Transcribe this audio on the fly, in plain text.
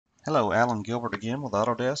Hello, Alan Gilbert again with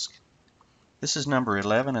Autodesk. This is number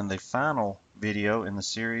 11 and the final video in the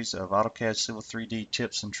series of AutoCAD Civil 3D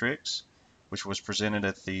tips and tricks, which was presented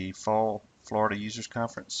at the Fall Florida Users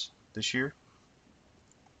Conference this year.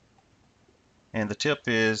 And the tip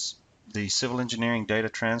is the Civil Engineering Data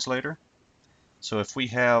Translator. So if we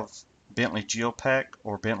have Bentley GeoPack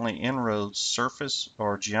or Bentley Inroads surface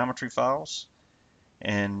or geometry files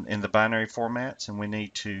and in the binary formats, and we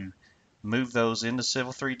need to move those into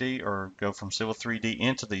Civil 3D or go from Civil 3D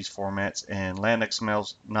into these formats, and Land XML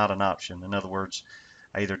is not an option. In other words,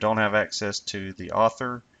 I either don't have access to the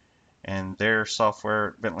author and their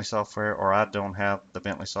software, Bentley software, or I don't have the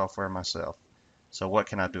Bentley software myself. So what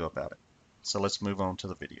can I do about it? So let's move on to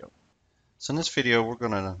the video. So in this video, we're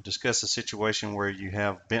going to discuss a situation where you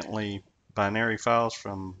have Bentley binary files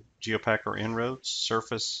from GeoPack or Inroads,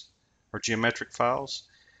 surface or geometric files,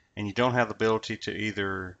 and you don't have the ability to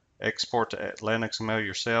either export to Land XML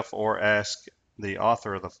yourself or ask the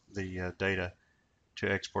author of the data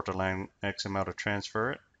to export to Land XML to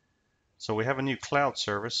transfer it. So we have a new cloud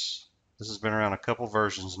service. This has been around a couple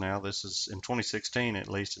versions now. This is in 2016 at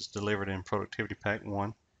least. It's delivered in Productivity Pack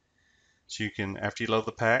 1. So you can, after you load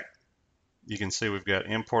the pack, you can see we've got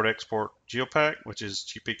import export GeoPack, which is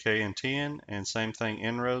GPK and TN, and same thing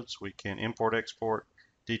Inroads. We can import export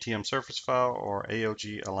DTM surface file or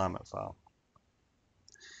AOG alignment file.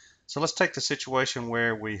 So let's take the situation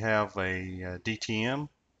where we have a DTM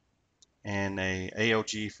and a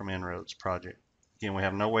AOG from Inroads project. Again, we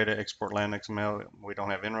have no way to export Land XML. We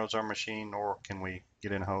don't have Inroads on our machine, nor can we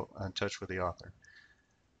get in touch with the author.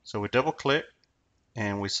 So we double click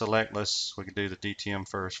and we select, we could do the DTM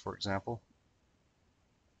first, for example.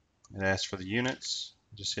 It asks for the units.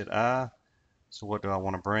 Just hit I. So what do I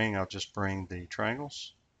want to bring? I'll just bring the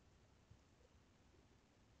triangles.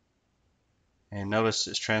 And notice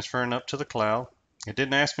it's transferring up to the cloud. It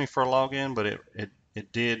didn't ask me for a login, but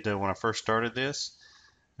it did when I first started this.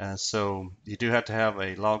 So you do have to have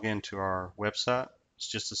a login to our website. It's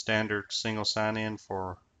just a standard single sign-in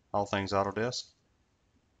for all things Autodesk.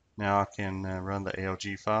 Now I can run the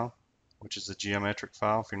ALG file, which is the geometric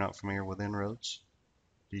file if you're not familiar with Inroads.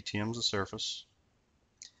 DTM is the surface.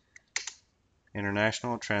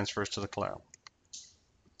 International transfers to the cloud.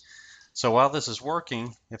 So while this is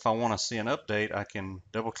working, if I want to see an update, I can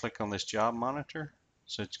double click on this job monitor.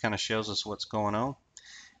 So it kind of shows us what's going on.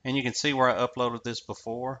 And you can see where I uploaded this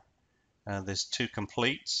before, this to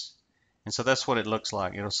completes. And so that's what it looks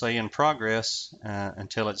like. It'll say in progress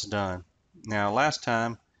until it's done. Now last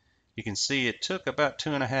time, you can see it took about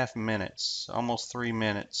 2.5 minutes, almost 3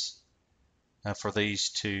 minutes for these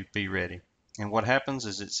to be ready. And what happens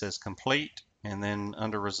is it says complete, and then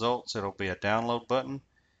under results, it'll be a download button.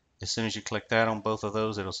 As soon as you click that on both of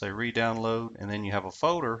those, it'll say re-download, and then you have a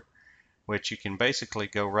folder which you can basically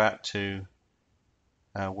go right to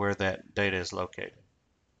where that data is located.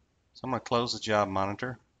 So I'm going to close the job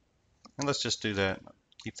monitor, and let's just do that.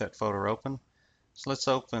 Keep that folder open. So let's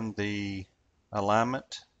open the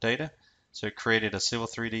alignment data. So it created a Civil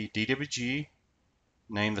 3D DWG,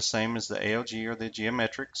 named the same as the ALG or the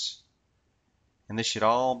geometrics. And this should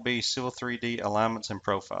all be Civil 3D alignments and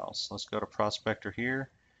profiles. Let's go to Prospector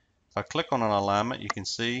here. If I click on an alignment, you can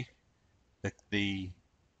see that the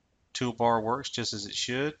toolbar works just as it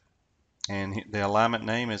should. And the alignment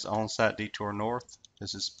name is On-Site Detour North.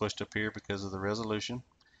 This is pushed up here because of the resolution.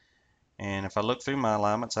 And if I look through my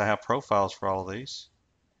alignments, I have profiles for all of these.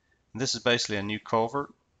 And this is basically a new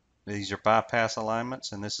culvert. These are bypass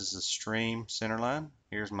alignments, and this is the stream center line.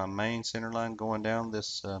 Here's my main center line going down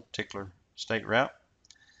this particular state route.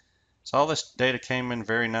 So all this data came in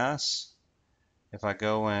very nice. If I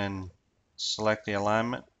go and select the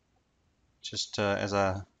alignment, just as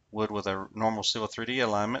I would with a normal Civil 3D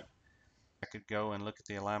alignment, I could go and look at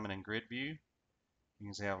the alignment in grid view. You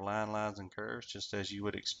can see I have line, lines, and curves just as you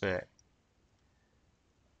would expect.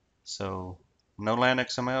 So no Land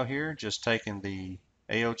XML here, just taking the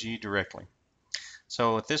AOG directly.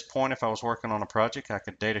 So at this point, if I was working on a project, I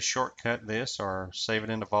could data shortcut this or save it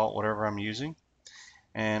into Vault, whatever I'm using.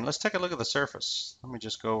 And let's take a look at the surface. Let me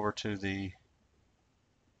just go over to the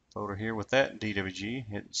folder here with that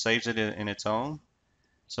DWG. It saves it in its own,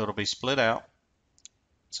 so it'll be split out.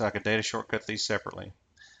 So I could data shortcut these separately.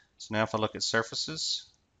 So now if I look at surfaces,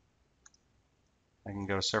 I can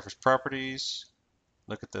go to surface properties,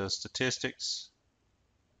 look at the statistics.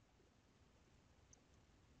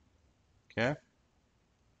 Okay.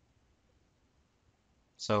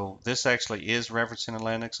 So this actually is referencing a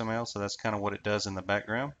Land XML, so that's kind of what it does in the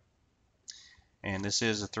background. And this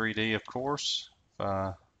is a 3D, of course. If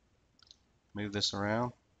I move this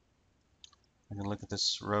around, I can look at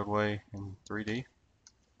this roadway in 3D.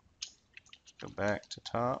 Go back to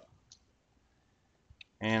top.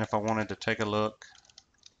 And if I wanted to take a look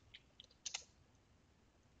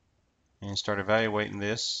and start evaluating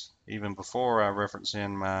this, even before I reference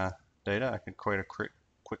in my data, I could create a quick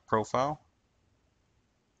profile.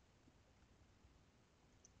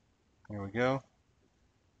 There we go.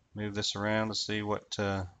 Move this around to see what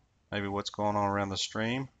maybe what's going on around the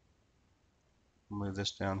stream. Move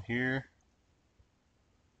this down here.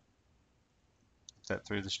 Put that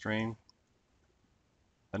through the stream.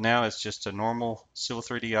 But now it's just a normal Civil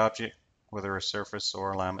 3D object, whether a surface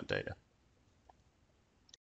or alignment data.